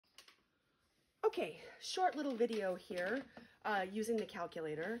Okay, short little video here using the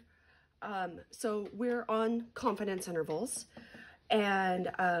calculator. So we're on confidence intervals,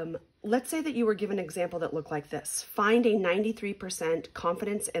 and let's say that you were given an example that looked like this. Find a 93%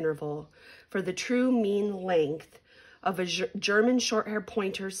 confidence interval for the true mean length of a German Shorthair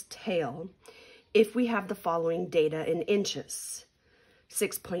Pointer's tail if we have the following data in inches.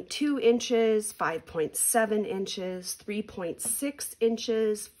 6.2 inches, 5.7 inches, 3.6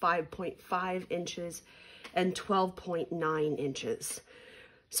 inches, 5.5 inches, and 12.9 inches.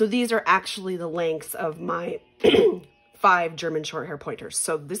 So these are actually the lengths of my 5 German Shorthair Pointers.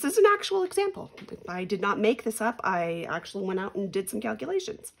 So this is an actual example. I did not make this up. I actually went out and did some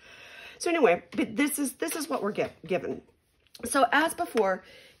calculations. So anyway, but this is what we're given. So as before,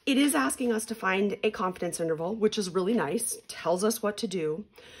 it is asking us to find a confidence interval, which is really nice, tells us what to do.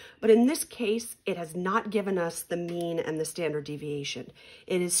 But in this case, it has not given us the mean and the standard deviation.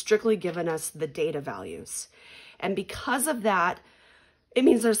 It has strictly given us the data values. And because of that, it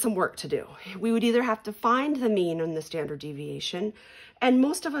means there's some work to do. We would either have to find the mean and the standard deviation, and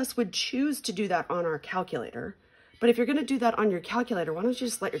most of us would choose to do that on our calculator. But if you're gonna do that on your calculator, why don't you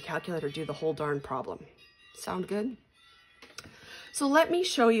just let your calculator do the whole darn problem? Sound good? So let me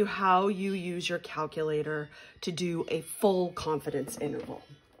show you how you use your calculator to do a full confidence interval.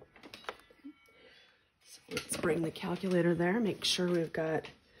 So let's bring the calculator there, make sure we've got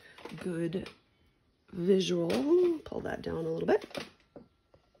good visual. Pull that down a little bit.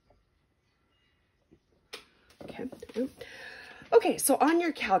 Okay. Okay, so on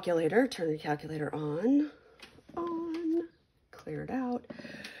your calculator, turn your calculator on, clear it out.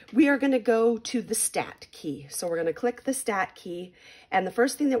 We are going to go to the stat key. So we're going to click the stat key, and the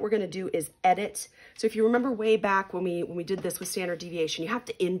first thing that we're going to do is edit. So if you remember way back when we did this with standard deviation, you have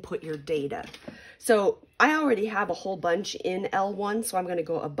to input your data. So I already have a whole bunch in L1, so I'm going to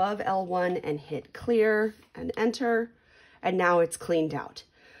go above L1 and hit clear and enter, and now it's cleaned out.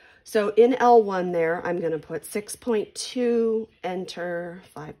 So in L1 there, I'm going to put 6.2, enter,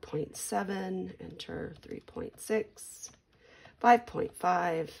 5.7, enter, 3.6,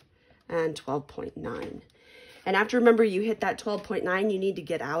 5.5, and 12.9. And after, remember, you hit that 12.9, you need to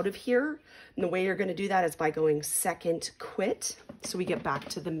get out of here. And the way you're going to do that is by going second quit, so we get back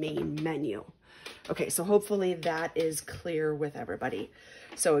to the main menu. Okay, so hopefully that is clear with everybody.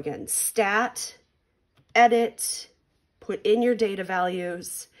 So again, stat, edit, put in your data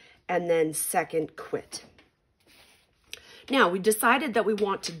values, and then second quit. Now, we decided that we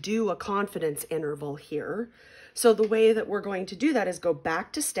want to do a confidence interval here. So the way that we're going to do that is go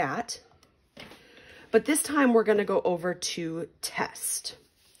back to stat, but this time we're going to go over to test.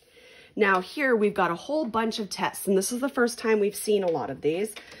 Now here we've got a whole bunch of tests, and this is the first time we've seen a lot of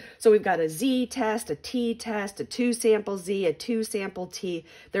these. So we've got a Z test, a T test, a 2-sample Z, a 2-sample T.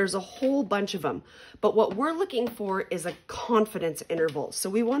 There's a whole bunch of them. But what we're looking for is a confidence interval. So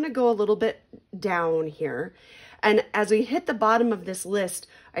we want to go a little bit down here. And as we hit the bottom of this list,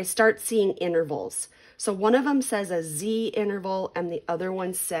 I start seeing intervals. So one of them says a Z interval and the other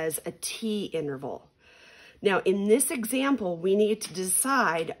one says a T interval. Now in this example, we need to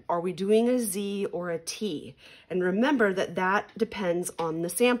decide, are we doing a Z or a T? And remember that that depends on the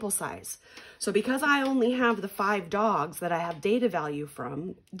sample size. So because I only have the 5 dogs that I have data values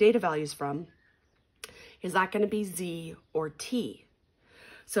from, is that going to be Z or T?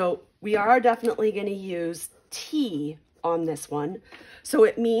 So we are definitely going to use T on this one. So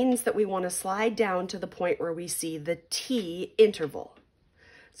it means that we want to slide down to the point where we see the T interval.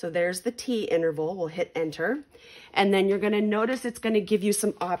 So there's the T interval. We'll hit enter. And then you're going to notice it's going to give you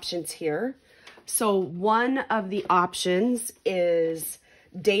some options here. So one of the options is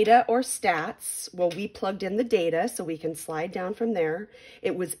data or stats. Well, we plugged in the data, so we can slide down from there.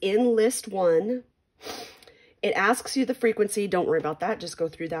 It was in list 1. It asks you the frequency. Don't worry about that. Just go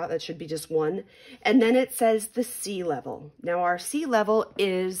through that. That should be just 1. And then it says the C level. Now our C level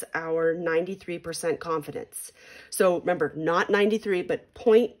is our 93% confidence. So remember, not 93, but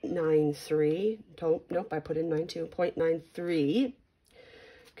 0.93. Nope, I put in 92, 0.93.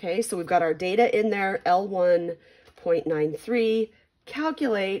 Okay, so we've got our data in there, L1, 0.93.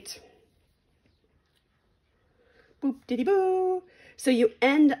 Calculate. Boop, diddy boo. So you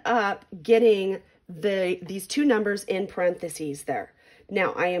end up getting these 2 numbers in parentheses there.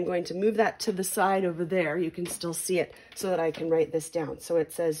 Now I am going to move that to the side over there. You can still see it so that I can write this down. So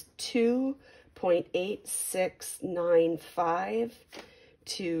it says 2.8695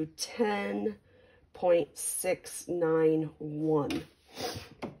 to 10.691.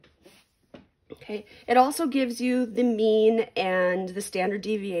 Okay, it also gives you the mean and the standard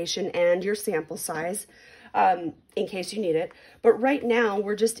deviation and your sample size. in case you need it. But right now,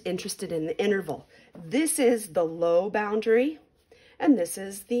 we're just interested in the interval. This is the low boundary, and this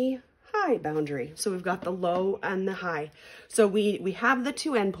is the high boundary. So we've got the low and the high. So we have the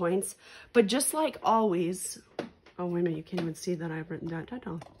two endpoints, but just like always, oh, wait a minute, you can't even see that I've written that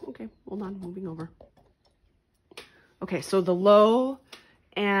down. Okay, hold on, moving over. Okay, so the low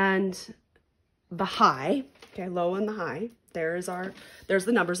and the high, okay, low and the high, there's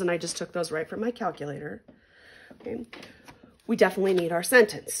the numbers, and I just took those right from my calculator. Okay, we definitely need our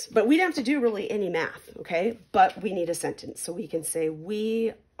sentence, but we don't have to do really any math, okay? But we need a sentence, so we can say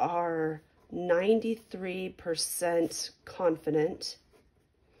we are 93% confident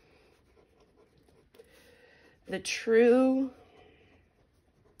the true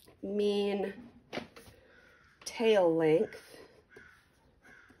mean tail length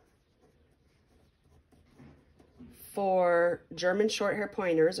for German Shorthair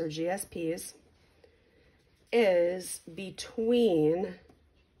Pointers, or GSPs, is between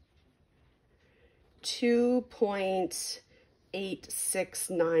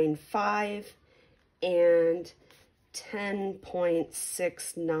 2.8695 and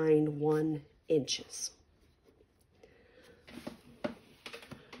 10.691 inches.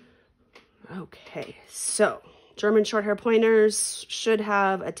 Okay, so German Shorthair Pointers should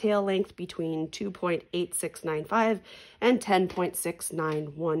have a tail length between 2.8695 and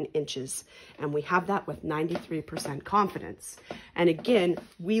 10.691 inches. And we have that with 93% confidence. And again,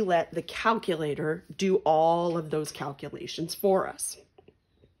 we let the calculator do all of those calculations for us.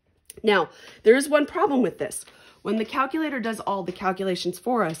 Now, there is one problem with this. When the calculator does all the calculations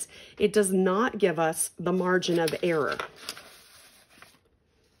for us, it does not give us the margin of error.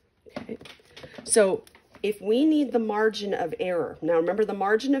 Okay, so if we need the margin of error, now remember the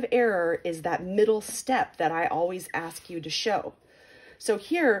margin of error is that middle step that I always ask you to show. So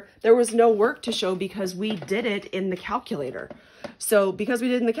here, there was no work to show because we did it in the calculator. So because we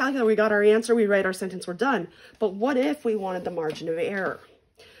did it in the calculator, we got our answer, we write our sentence, we're done. But what if we wanted the margin of error?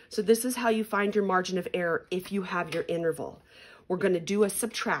 So this is how you find your margin of error if you have your interval. We're going to do a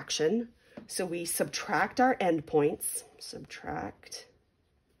subtraction. So we subtract our endpoints, subtract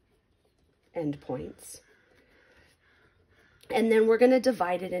endpoints. And then we're going to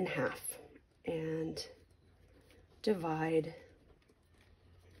divide it in half and divide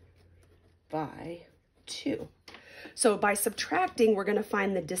by 2. So by subtracting, we're going to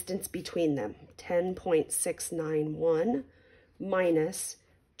find the distance between them. 10.691 minus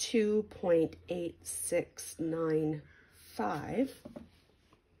 2.8695.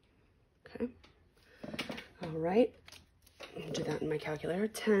 Okay. All right. I'll do that in my calculator.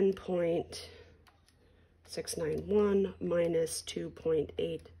 10.691 minus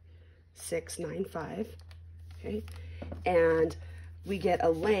 2.8695. Okay. And we get a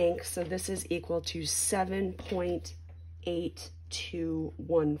length, so this is equal to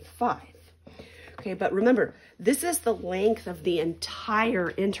 7.8215. Okay, but remember, this is the length of the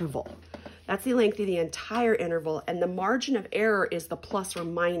entire interval. That's the length of the entire interval, and the margin of error is the plus or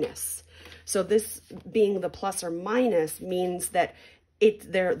minus. So this being the plus or minus means that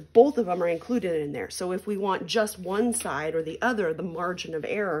both of them are included in there. So if we want just one side or the other, the margin of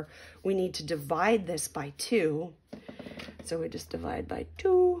error, we need to divide this by 2. So we just divide by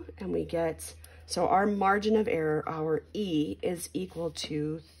 2 and we get, so our margin of error, our E, is equal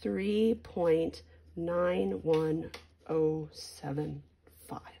to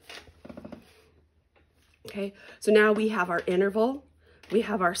 3.91075. Okay, so now we have our interval, we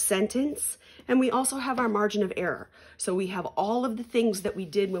have our sentence, and we also have our margin of error. So we have all of the things that we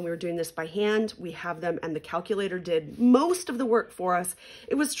did when we were doing this by hand. We have them, and the calculator did most of the work for us.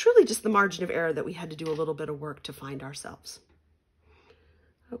 It was truly just the margin of error that we had to do a little bit of work to find ourselves.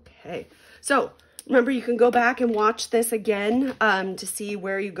 Okay, so remember, you can go back and watch this again to see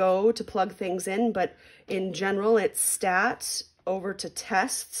where you go to plug things in, but in general, it's stat over to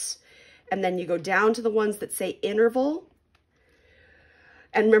tests, and then you go down to the ones that say interval.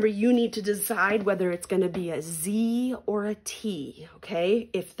 And remember, you need to decide whether it's going to be a Z or a T, okay?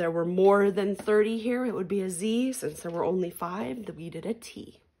 If there were more than 30 here, it would be a Z. Since there were only 5, we did a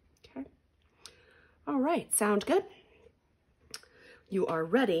T, okay? All right, sound good? You are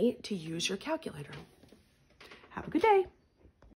ready to use your calculator. Have a good day.